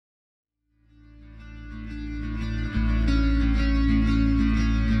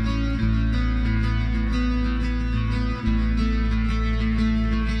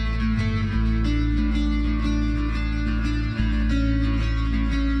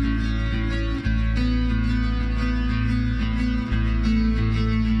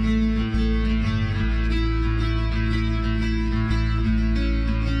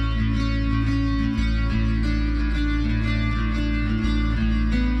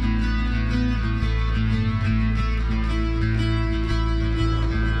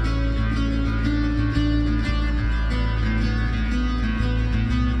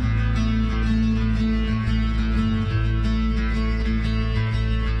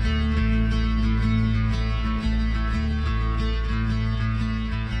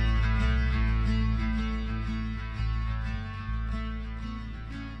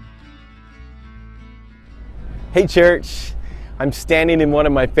Hey church, I'm standing in one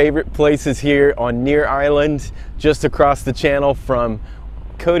of my favorite places here on Near Island, just across the channel from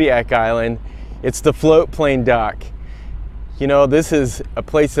Kodiak Island. It's the float plane dock. You know, this is a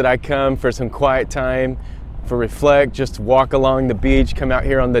place that I come for some quiet time, for reflect, just walk along the beach, come out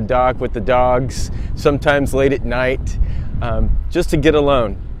here on the dock with the dogs, sometimes late at night, just to get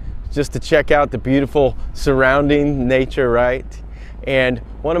alone, just to check out the beautiful surrounding nature, right? And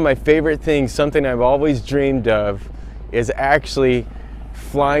one of my favorite things, something I've always dreamed of, is actually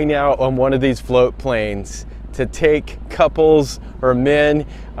flying out on one of these float planes to take couples or men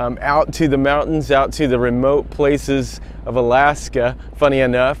out to the mountains, out to the remote places of Alaska. Funny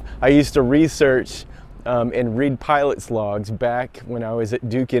enough, I used to research and read pilots' logs back when I was at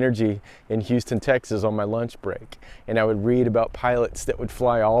Duke Energy in Houston, Texas on my lunch break. And I would read about pilots that would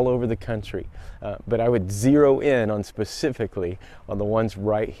fly all over the country. But I would zero in on specifically on the ones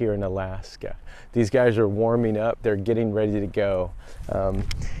right here in Alaska. These guys are warming up, they're getting ready to go.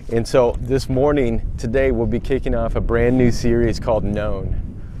 And so this morning, today, we'll be kicking off a brand new series called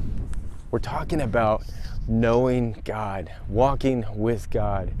Known. We're talking about knowing God, walking with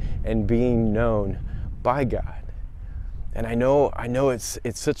God, and being known by God. And I know it's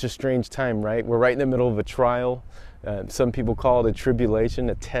such a strange time, right? We're right in the middle of a trial. Some people call it a tribulation,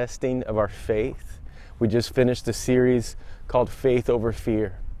 a testing of our faith. We just finished a series called Faith Over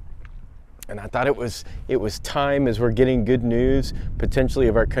Fear. And I thought it was time, as we're getting good news, potentially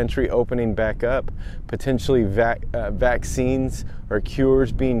of our country opening back up, potentially vaccines or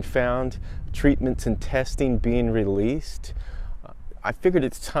cures being found, treatments and testing being released. I figured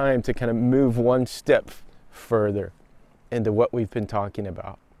it's time to kind of move one step further into what we've been talking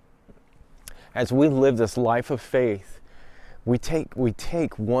about. As we live this life of faith, we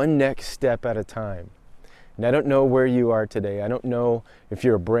take one next step at a time. And I don't know where you are today. I don't know if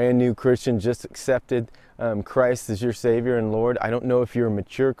you're a brand new Christian, just accepted Christ as your Savior and Lord. I don't know if you're a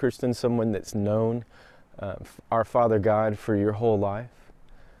mature Christian, someone that's known our Father God for your whole life,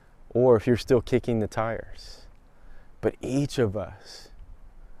 or if you're still kicking the tires. But each of us,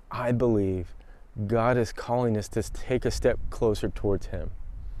 I believe, God is calling us to take a step closer towards Him.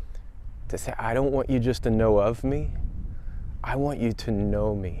 To say, I don't want you just to know of me. I want you to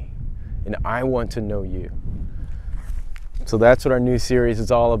know me. And I want to know you. So that's what our new series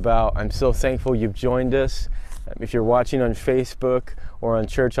is all about. I'm so thankful you've joined us. If you're watching on Facebook or on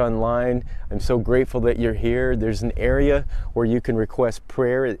Church Online, I'm so grateful that you're here. There's an area where you can request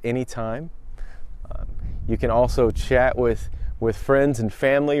prayer at any time. You can also chat with friends and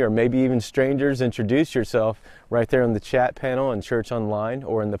family, or maybe even strangers. Introduce yourself right there on the chat panel on Church Online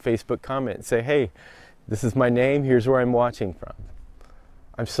or in the Facebook comment. Say, hey, this is my name, here's where I'm watching from.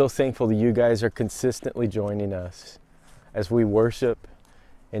 I'm so thankful that you guys are consistently joining us as we worship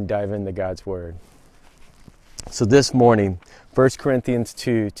and dive into God's Word. So this morning, 1 Corinthians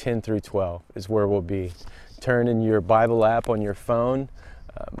 2, 10 through 12 is where we'll be. Turn in your Bible app on your phone.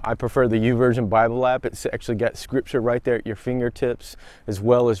 I prefer the YouVersion Bible app. It's actually got scripture right there at your fingertips, as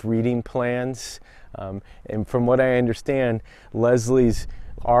well as reading plans. And from what I understand,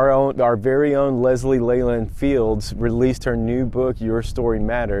 our very own Leslie Leyland Fields released her new book, Your Story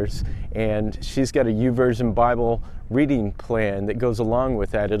Matters, and she's got a YouVersion Bible reading plan that goes along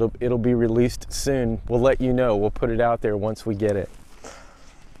with that. It'll be released soon. We'll let you know. We'll put it out there once we get it.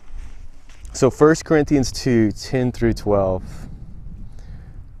 So 1 Corinthians 2, 10 through 12.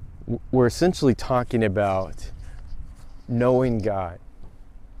 We're essentially talking about knowing God.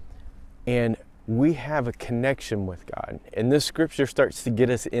 And we have a connection with God. And this scripture starts to get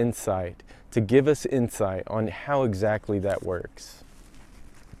us insight, to give us insight on how exactly that works.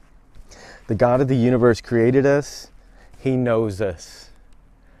 The God of the universe created us. He knows us.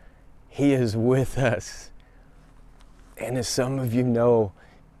 He is with us. And as some of you know,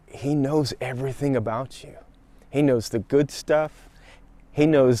 He knows everything about you. He knows the good stuff. He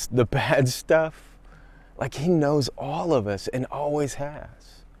knows the bad stuff. Like, He knows all of us and always has.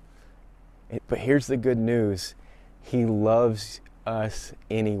 But here's the good news. He loves us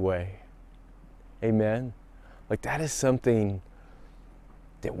anyway. Amen? Like, that is something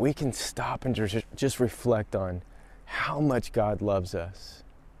that we can stop and just reflect on, how much God loves us.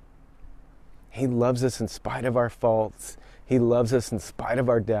 He loves us in spite of our faults. He loves us in spite of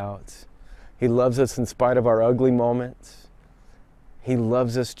our doubts. He loves us in spite of our ugly moments. He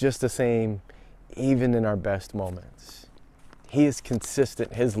loves us just the same, even in our best moments. He is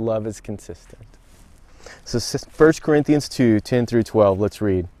consistent. His love is consistent. So 1 Corinthians 2, 10 through 12, let's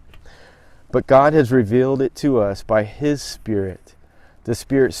read. But God has revealed it to us by His Spirit. The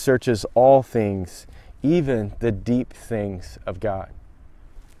Spirit searches all things, even the deep things of God.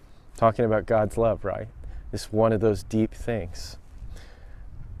 Talking about God's love, right? It's one of those deep things.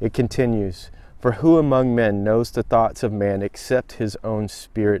 It continues, "For who among men knows the thoughts of man except his own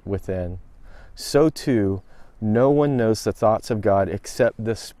spirit within? So too, no one knows the thoughts of God except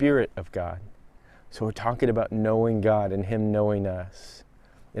the Spirit of God." So we're talking about knowing God and Him knowing us.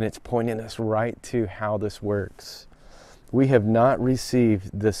 And it's pointing us right to how this works. We have not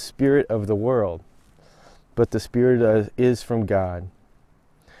received the spirit of the world, but the Spirit is from God,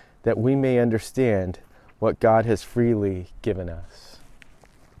 that we may understand what God has freely given us.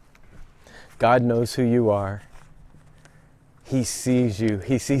 God knows who you are. He sees you.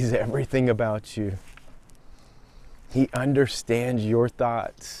 He sees everything about you. He understands your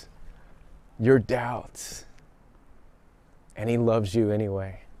thoughts, your doubts, and He loves you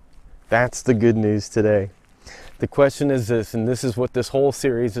anyway. That's the good news today. The question is this, and this is what this whole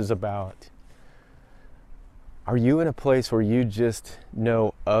series is about. Are you in a place where you just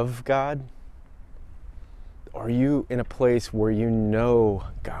know of God? Or are you in a place where you know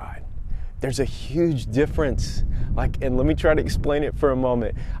God? There's a huge difference. And let me try to explain it for a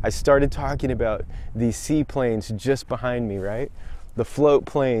moment. I started talking about these seaplanes just behind me, right? The float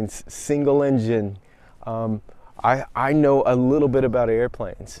planes, single engine. I know a little bit about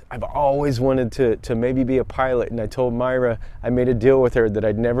airplanes. I've always wanted to maybe be a pilot, and I told Myra, I made a deal with her that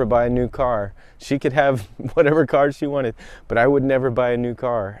I'd never buy a new car. She could have whatever car she wanted, but I would never buy a new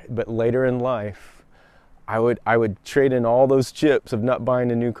car. But later in life, I would trade in all those chips of not buying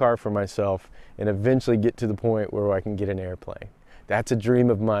a new car for myself and eventually get to the point where I can get an airplane. That's a dream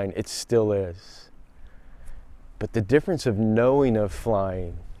of mine. It still is. But the difference of knowing of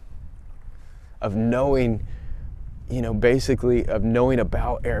flying, of knowing, basically of knowing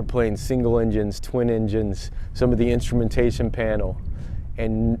about airplanes, single engines, twin engines, some of the instrumentation panel,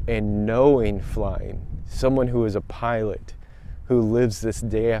 and knowing flying, someone who is a pilot, who lives this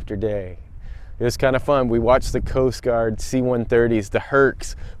day after day. It was kind of fun. We watched the Coast Guard C-130s, the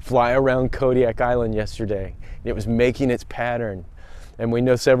Hercs, fly around Kodiak Island yesterday. It was making its pattern. And we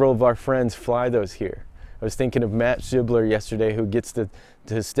know several of our friends fly those here. I was thinking of Matt Schibler yesterday, who gets to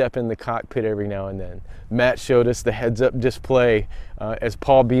step in the cockpit every now and then. Matt showed us the heads-up display as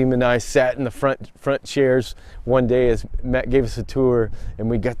Paul Beam and I sat in the front chairs one day as Matt gave us a tour,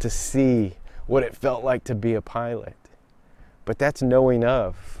 and we got to see what it felt like to be a pilot. But that's knowing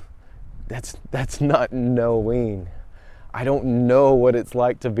of. That's not knowing. I don't know what it's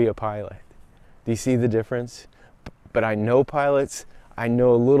like to be a pilot. Do you see the difference? But I know pilots. I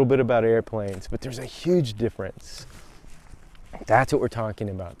know a little bit about airplanes, but there's a huge difference. That's what we're talking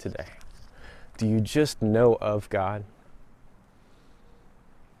about today. Do you just know of God?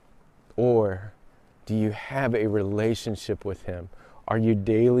 Or do you have a relationship with Him? Are you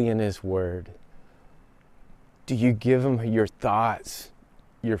daily in His Word? Do you give Him your thoughts,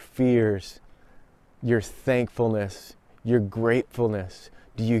 your fears, your thankfulness, your gratefulness?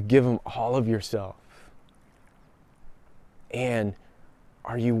 Do you give Him all of yourself? And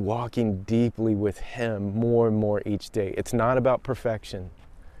are you walking deeply with Him more and more each day? It's not about perfection.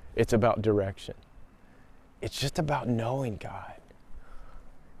 It's about direction. It's just about knowing God.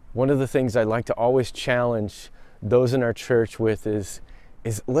 One of the things I like to always challenge those in our church with is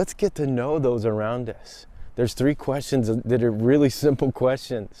let's get to know those around us. There's 3 questions that are really simple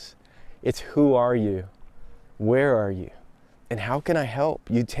questions. It's who are you? Where are you? And how can I help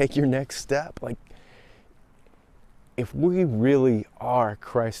you take your next step? If we really are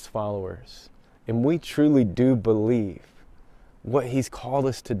Christ's followers, and we truly do believe what He's called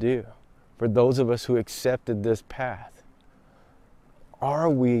us to do, for those of us who accepted this path, are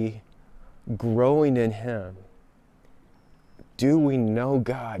we growing in Him? Do we know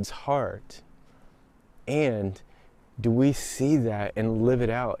God's heart? And do we see that and live it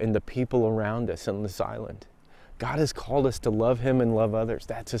out in the people around us on this island? God has called us to love Him and love others.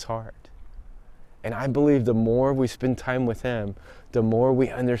 That's His heart. And I believe the more we spend time with Him, the more we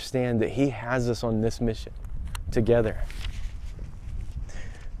understand that He has us on this mission together.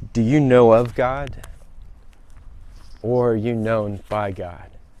 Do you know of God? Or are you known by God?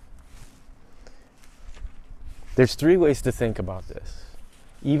 There's 3 ways to think about this.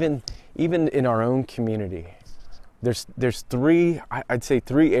 Even in our own community, there's 3, I'd say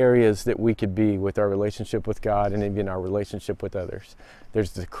 3 areas that we could be with our relationship with God and even our relationship with others.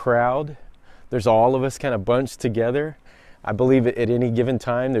 There's the crowd. There's all of us kind of bunched together. I believe at any given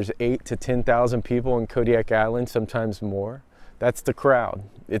time, there's 8,000 to 10,000 people in Kodiak Island, sometimes more. That's the crowd.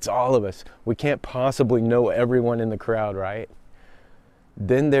 It's all of us. We can't possibly know everyone in the crowd, right?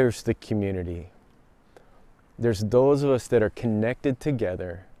 Then there's the community. There's those of us that are connected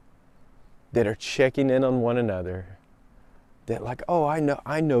together, that are checking in on one another, that oh,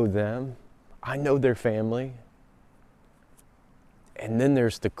 I know them. I know their family. And then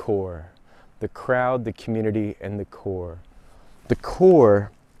there's the core, the crowd, the community, and the core. The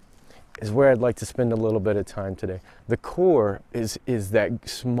core is where I'd like to spend a little bit of time today. The core is that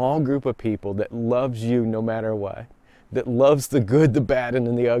small group of people that loves you no matter what, that loves the good, the bad,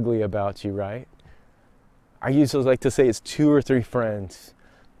 and the ugly about you, right? I usually like to say it's 2 or 3 friends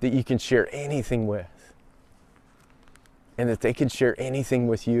that you can share anything with, and that they can share anything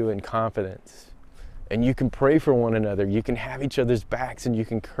with you in confidence. And you can pray for one another. You can have each other's backs, and you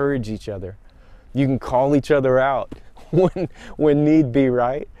can encourage each other. You can call each other out when need be,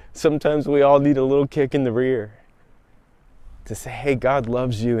 right? Sometimes we all need a little kick in the rear to say, hey, God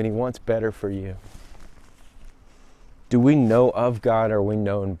loves you and He wants better for you. Do we know of God or are we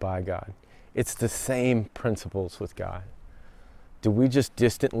known by God? It's the same principles with God. Do we just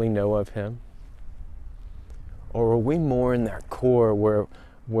distantly know of Him? Or are we more in that core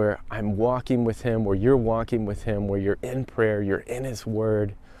where I'm walking with Him, where you're walking with Him, where you're in prayer, you're in His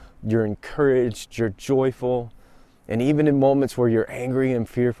Word, you're encouraged, you're joyful, and even in moments where you're angry and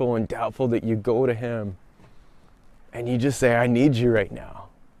fearful and doubtful, that you go to Him and you just say, I need you right now.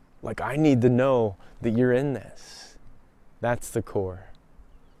 Like, I need to know that you're in this. That's the core.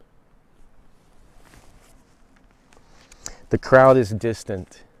 The crowd is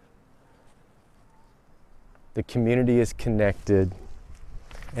distant. The community is connected.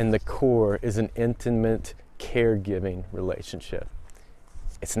 And the core is an intimate, caregiving relationship.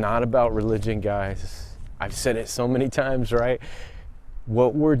 It's not about religion, guys. I've said it so many times, right?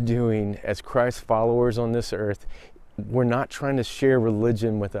 What we're doing as Christ followers on this earth, we're not trying to share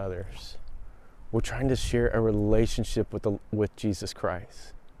religion with others. We're trying to share a relationship with Jesus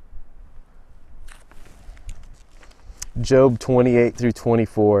Christ. Job 28 through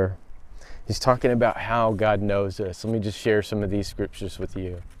 24. He's talking about how God knows us. Let me just share some of these scriptures with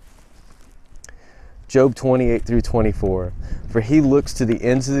you. Job 28 through 24. For He looks to the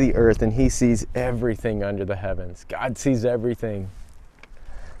ends of the earth and He sees everything under the heavens. God sees everything.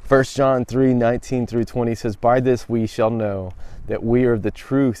 1 John 3, 19 through 20 says, by this we shall know that we are of the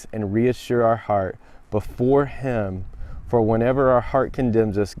truth and reassure our heart before Him. For whenever our heart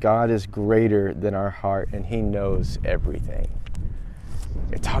condemns us, God is greater than our heart and He knows everything.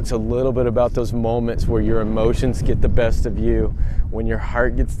 It talks a little bit about those moments where your emotions get the best of you, when your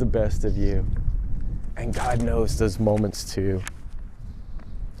heart gets the best of you. And God knows those moments too.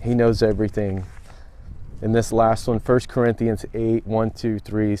 He knows everything. And this last one, 1 Corinthians 8, 1, 2,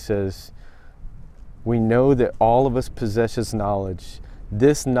 3 says, we know that all of us possesses knowledge.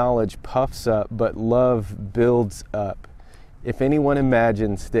 This knowledge puffs up, but love builds up. If anyone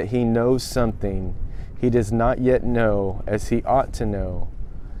imagines that he knows something, he does not yet know as he ought to know.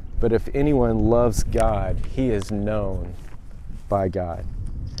 But if anyone loves God, he is known by God.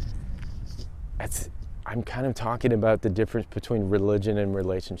 I'm kind of talking about the difference between religion and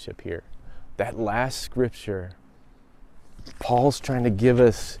relationship here. That last scripture, Paul's trying to give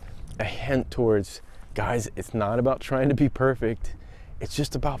us a hint towards, guys, it's not about trying to be perfect. It's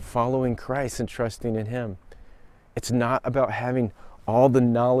just about following Christ and trusting in Him. It's not about having all the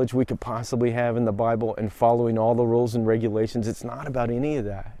knowledge we could possibly have in the Bible and following all the rules and regulations. It's not about any of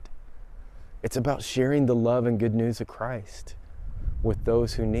that. It's about sharing the love and good news of Christ with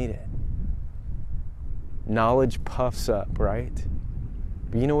those who need it. Knowledge puffs up, right?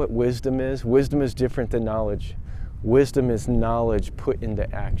 But you know what wisdom is? Wisdom is different than knowledge. Wisdom is knowledge put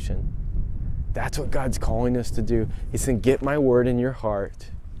into action. That's what God's calling us to do. He's saying, get my word in your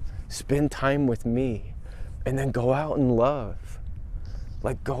heart. Spend time with me. And then go out and love.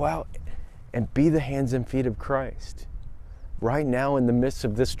 Like, go out and be the hands and feet of Christ. Right now, in the midst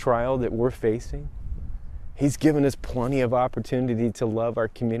of this trial that we're facing, He's given us plenty of opportunity to love our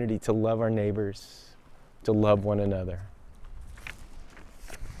community, to love our neighbors, to love one another.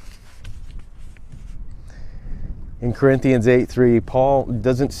 In Corinthians 8:3, Paul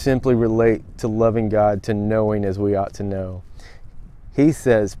doesn't simply relate to loving God to knowing as we ought to know. He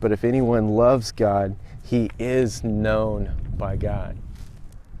says, but if anyone loves God, he is known by God.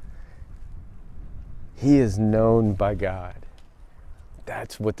 He is known by God.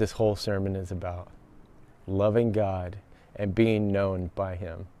 That's what this whole sermon is about. Loving God and being known by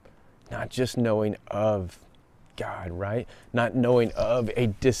Him. Not just knowing of God, right? Not knowing of a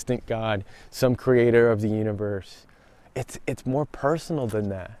distant God, some creator of the universe. It's more personal than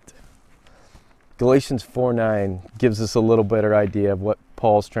that. Galatians 4:9 gives us a little better idea of what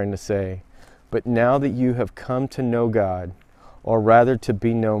Paul's trying to say. But now that you have come to know God, or rather to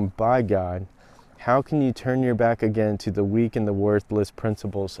be known by God, how can you turn your back again to the weak and the worthless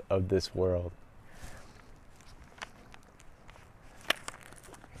principles of this world?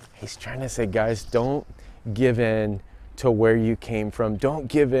 He's trying to say, guys, don't give in to where you came from. Don't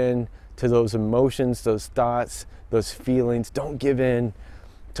give in to those emotions, those thoughts, those feelings. Don't give in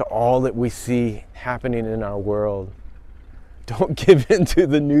to all that we see happening in our world. Don't give in to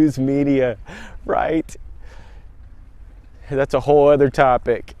the news media, right? That's a whole other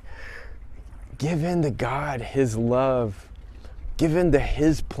topic. Give in to God, His love. Give in to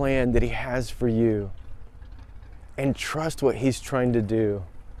His plan that He has for you. And trust what He's trying to do.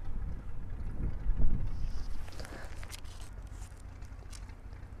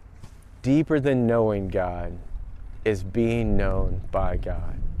 Deeper than knowing God is being known by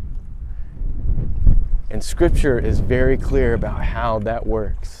God. And Scripture is very clear about how that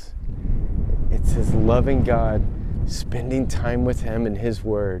works. It says loving God, spending time with Him and His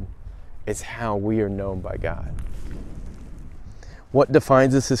Word is how we are known by God. What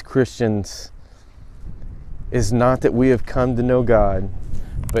defines us as Christians is not that we have come to know God,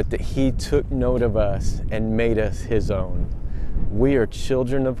 but that He took note of us and made us His own. We are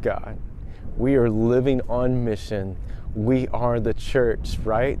children of God. We are living on mission. We are the church,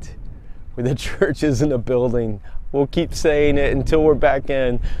 right? The church isn't a building. We'll keep saying it until we're back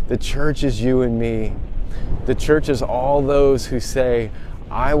in. The church is you and me. The church is all those who say,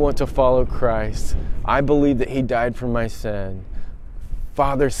 I want to follow Christ. I believe that He died for my sin.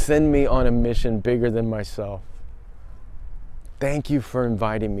 Father, send me on a mission bigger than myself. Thank you for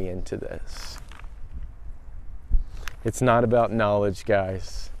inviting me into this. It's not about knowledge,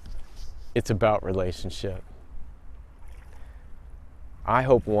 guys. It's about relationship. I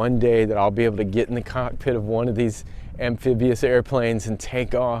hope one day that I'll be able to get in the cockpit of one of these amphibious airplanes and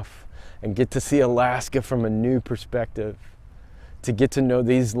take off and get to see Alaska from a new perspective, to get to know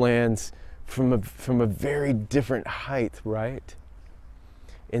these lands from a very different height, right?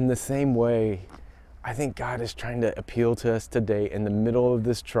 In the same way, I think God is trying to appeal to us today in the middle of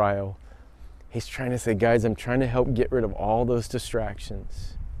this trial. He's trying to say, guys, I'm trying to help get rid of all those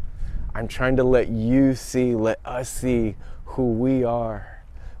distractions. I'm trying to let us see who we are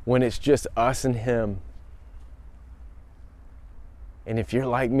when it's just us and Him. And if you're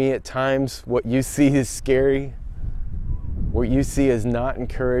like me at times, what you see is scary. What you see is not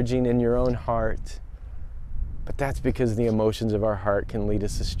encouraging in your own heart. But that's because the emotions of our heart can lead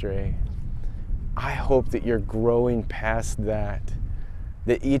us astray. I hope that you're growing past that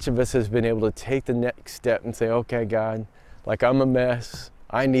each of us has been able to take the next step and say, okay, God, like I'm a mess.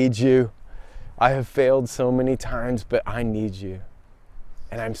 I need you. I have failed so many times, but I need you.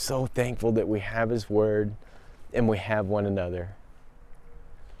 And I'm so thankful that we have His Word and we have one another.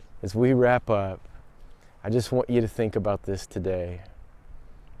 As we wrap up, I just want you to think about this today.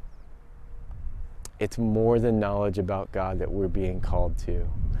 It's more than knowledge about God that we're being called to.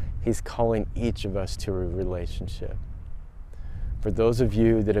 He's calling each of us to a relationship. For those of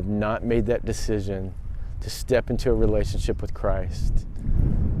you that have not made that decision to step into a relationship with Christ,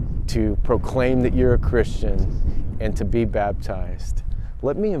 to proclaim that you're a Christian, and to be baptized,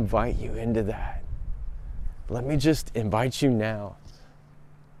 let me invite you into that. Let me just invite you now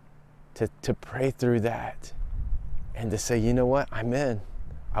to pray through that and to say, you know what, I'm in.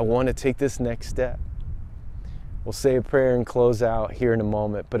 I want to take this next step. We'll say a prayer and close out here in a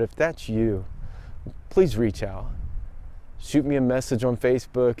moment, but if that's you, please reach out. Shoot me a message on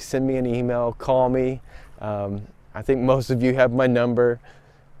Facebook, send me an email, call me. I think most of you have my number,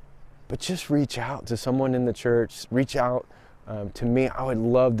 but just reach out to someone in the church. Reach out to me. I would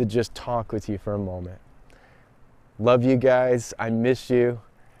love to just talk with you for a moment. Love you guys. I miss you.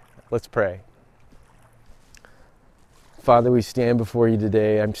 Let's pray. Father, we stand before you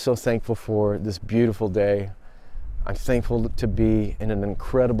today. I'm so thankful for this beautiful day. I'm thankful to be in an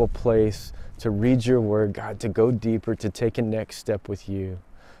incredible place, to read your word, God, to go deeper, to take a next step with you.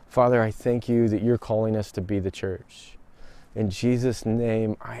 Father, I thank you that you're calling us to be the church. In Jesus'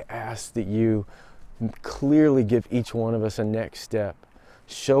 name, I ask that you clearly give each one of us a next step.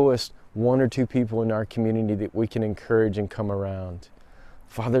 Show us one or two people in our community that we can encourage and come around.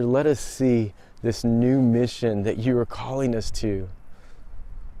 Father, let us see this new mission that you are calling us to.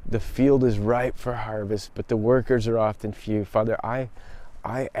 The field is ripe for harvest, but the workers are often few. Father, I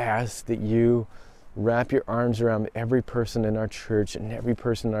ask that you wrap your arms around every person in our church and every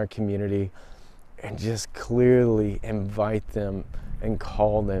person in our community and just clearly invite them and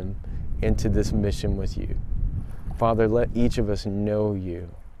call them into this mission with you. Father, let each of us know you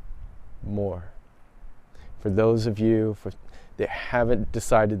more. For those of you that haven't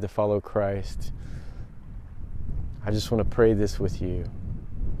decided to follow Christ, I just want to pray this with you.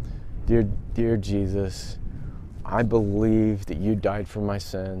 Dear Jesus, I believe that you died for my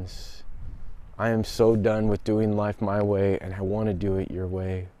sins. I am so done with doing life my way, and I want to do it your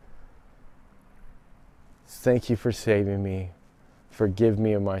way. Thank you for saving me. Forgive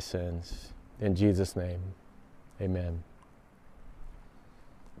me of my sins. In Jesus' name, amen.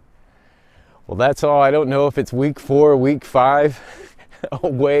 Well, that's all. I don't know if it's week 4 or week 5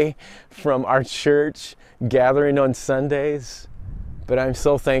 away from our church gathering on Sundays, but I'm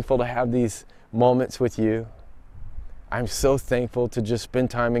so thankful to have these moments with you. I'm so thankful to just spend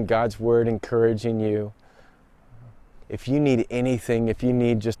time in God's Word encouraging you. If you need anything, if you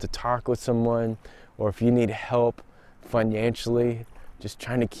need just to talk with someone, or if you need help financially, just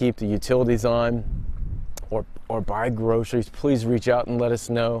trying to keep the utilities on, or buy groceries, please reach out and let us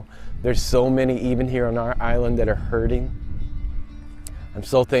know. There's so many, even here on our island, that are hurting. I'm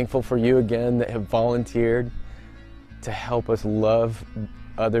so thankful for you again that have volunteered to help us love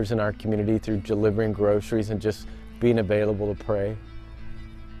others in our community through delivering groceries and just being available to pray.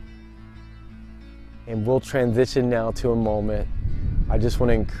 And we'll transition now to a moment. I just want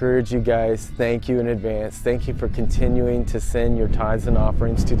to encourage you guys, thank you in advance. Thank you for continuing to send your tithes and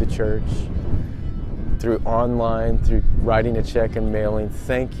offerings to the church through online, through writing a check and mailing.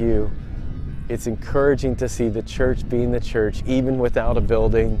 Thank you. It's encouraging to see the church being the church, even without a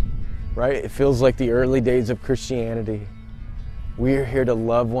building, right? It feels like the early days of Christianity. We are here to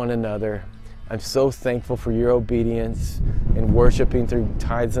love one another. I'm so thankful for your obedience in worshiping through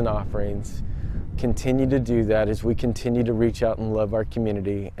tithes and offerings. Continue to do that as we continue to reach out and love our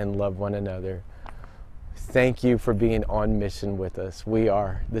community and love one another. Thank you for being on mission with us. We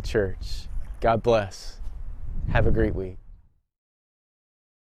are the church. God bless. Have a great week.